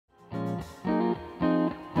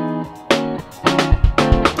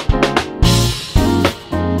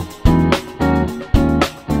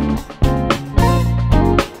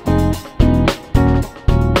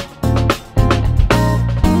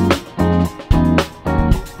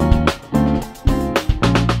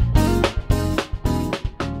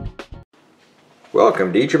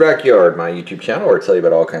welcome to Eat Your Backyard, my YouTube channel where I tell you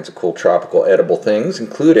about all kinds of cool tropical edible things,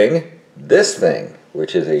 including this thing,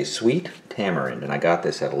 which is a sweet tamarind. And I got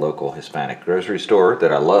this at a local Hispanic grocery store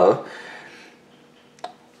that I love.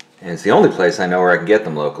 And it's the only place I know where I can get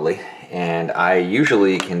them locally. And I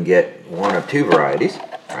usually can get one of two varieties.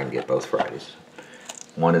 I can get both varieties.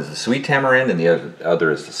 One is the sweet tamarind and the other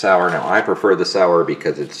is the sour. Now I prefer the sour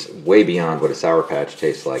because it's way beyond what a Sour Patch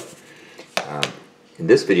tastes like. In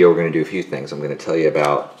this video we're going to do a few things. I'm going to tell you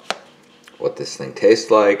about what this thing tastes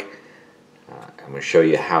like. I'm going to show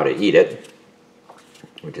you how to eat it,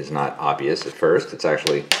 which is not obvious at first. It's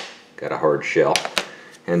actually got a hard shell.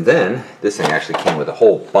 And then this thing actually came with a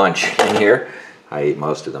whole bunch in here. I ate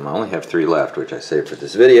most of them. I only have 3 left, which I saved for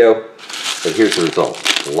this video. But here's the result.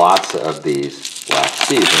 Lots of these black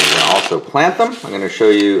seeds. And we're going to also plant them. I'm going to show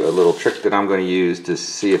you a little trick that I'm going to use to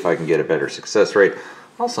see if I can get a better success rate.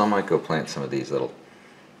 Also, I might go plant some of these little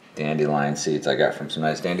dandelion seeds I got from some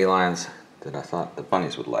nice dandelions that I thought the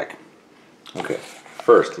bunnies would like. Okay,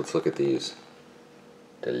 first let's look at these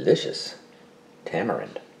delicious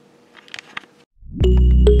tamarind.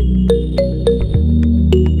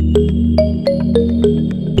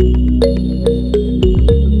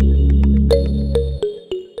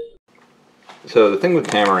 So the thing with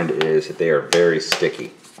tamarind is that they are very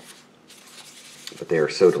sticky, but they are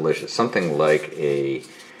so delicious. Something like a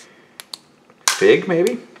fig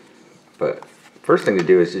maybe? But first thing to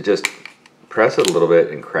do is to just press it a little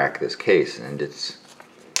bit and crack this case, and it's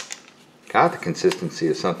got the consistency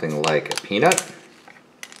of something like a peanut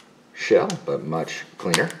shell, but much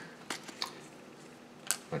cleaner,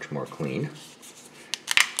 much more clean.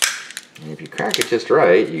 And if you crack it just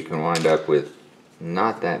right, you can wind up with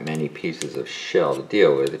not that many pieces of shell to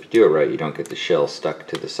deal with. If you do it right, you don't get the shell stuck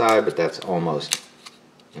to the side, but that's almost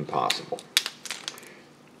impossible.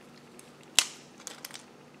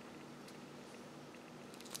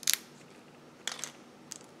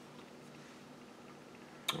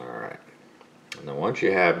 Alright, and then once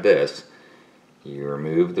you have this, you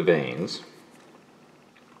remove the veins.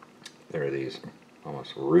 There are these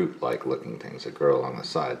almost root-like looking things that grow along the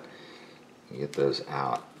side. You get those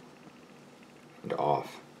out and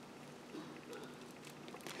off.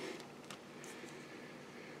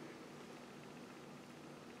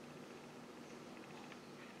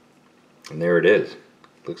 And there it is.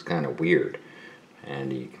 It looks kind of weird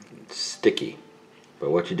and it's sticky.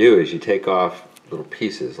 But what you do is you take off little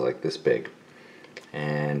pieces like this big,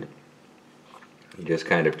 and you just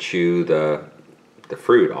kind of chew the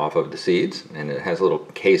fruit off of the seeds, and it has a little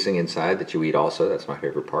casing inside that you eat also. That's my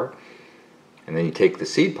favorite part. And then you take the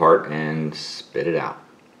seed part and spit it out.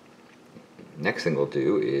 Next thing we'll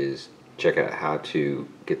do is check out how to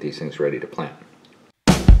get these things ready to plant.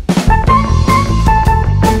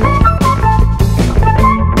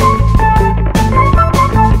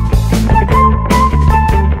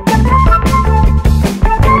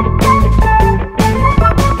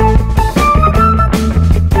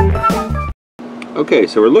 Okay,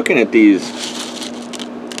 so we're looking at these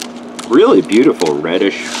really beautiful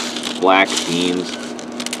reddish black beans,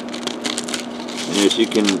 and as you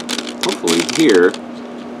can hopefully hear,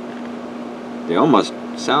 they almost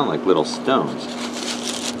sound like little stones.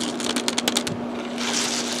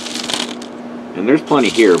 And there's plenty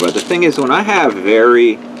here, but the thing is, when I have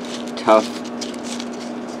very tough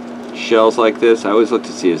shells like this, I always look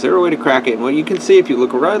to see, is there a way to crack it? And what you can see if you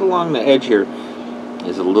look right along the edge here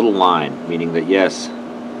is a little line, meaning that yes,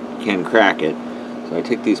 you can crack it. So I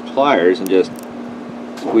take these pliers and just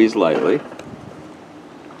squeeze lightly.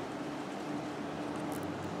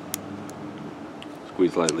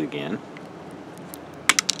 Squeeze lightly again.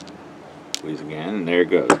 Squeeze again, and there it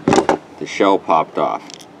goes. The shell popped off.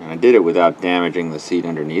 And I did it without damaging the seed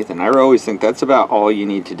underneath, and I always think that's about all you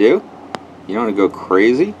need to do. You don't want to go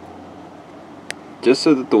crazy. Just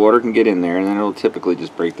so that the water can get in there, and then it'll typically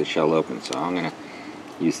just break the shell open. So I'm going to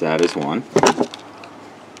use that as one.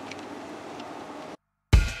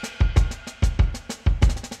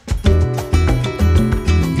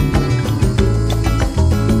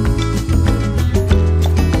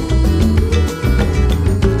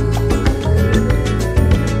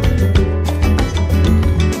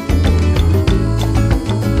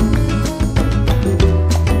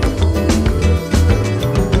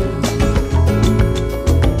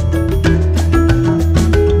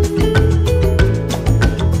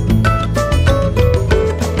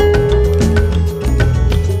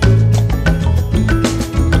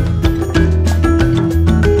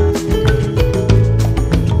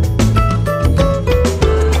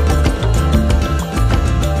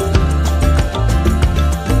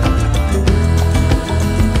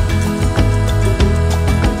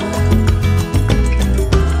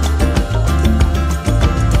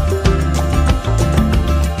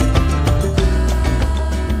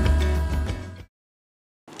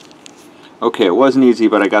 Okay, it wasn't easy,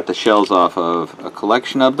 but I got the shells off of a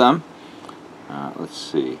collection of them. Let's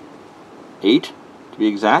see, 8 to be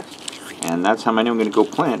exact, and that's how many I'm going to go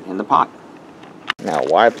plant in the pot. Now,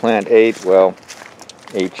 why plant 8? Well,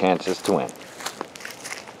 8 chances to win.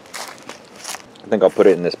 I think I'll put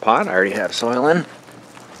it in this pot. I already have soil in.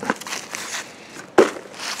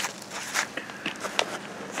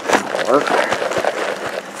 That'll work.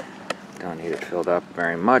 Don't need it filled up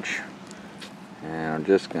very much. And I'm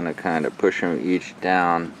just going to kind of push them each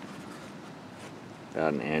down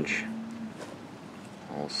about an inch.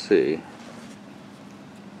 We'll see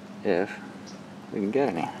if we can get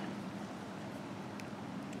any.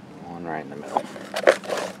 One right in the middle.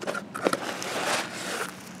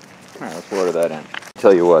 Alright, let's water that in.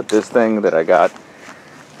 Tell you what, this thing that I got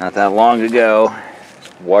not that long ago,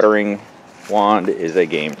 watering wand, is a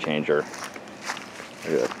game changer.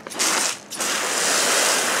 Look at that.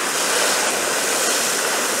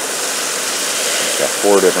 Got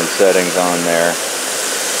 4 different settings on there.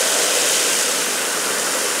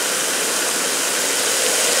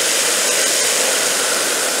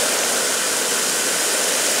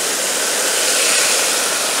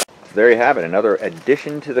 There you have it, another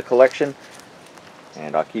addition to the collection,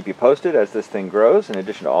 and I'll keep you posted as this thing grows, in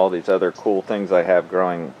addition to all these other cool things I have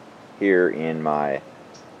growing here in my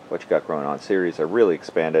What You Got Growing On series. I really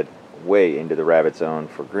expanded way into the rabbit zone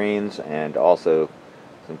for greens and also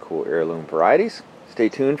some cool heirloom varieties. Stay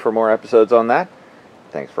tuned for more episodes on that.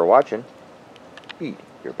 Thanks for watching. Eat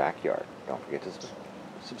your backyard. Don't forget to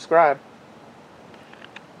subscribe.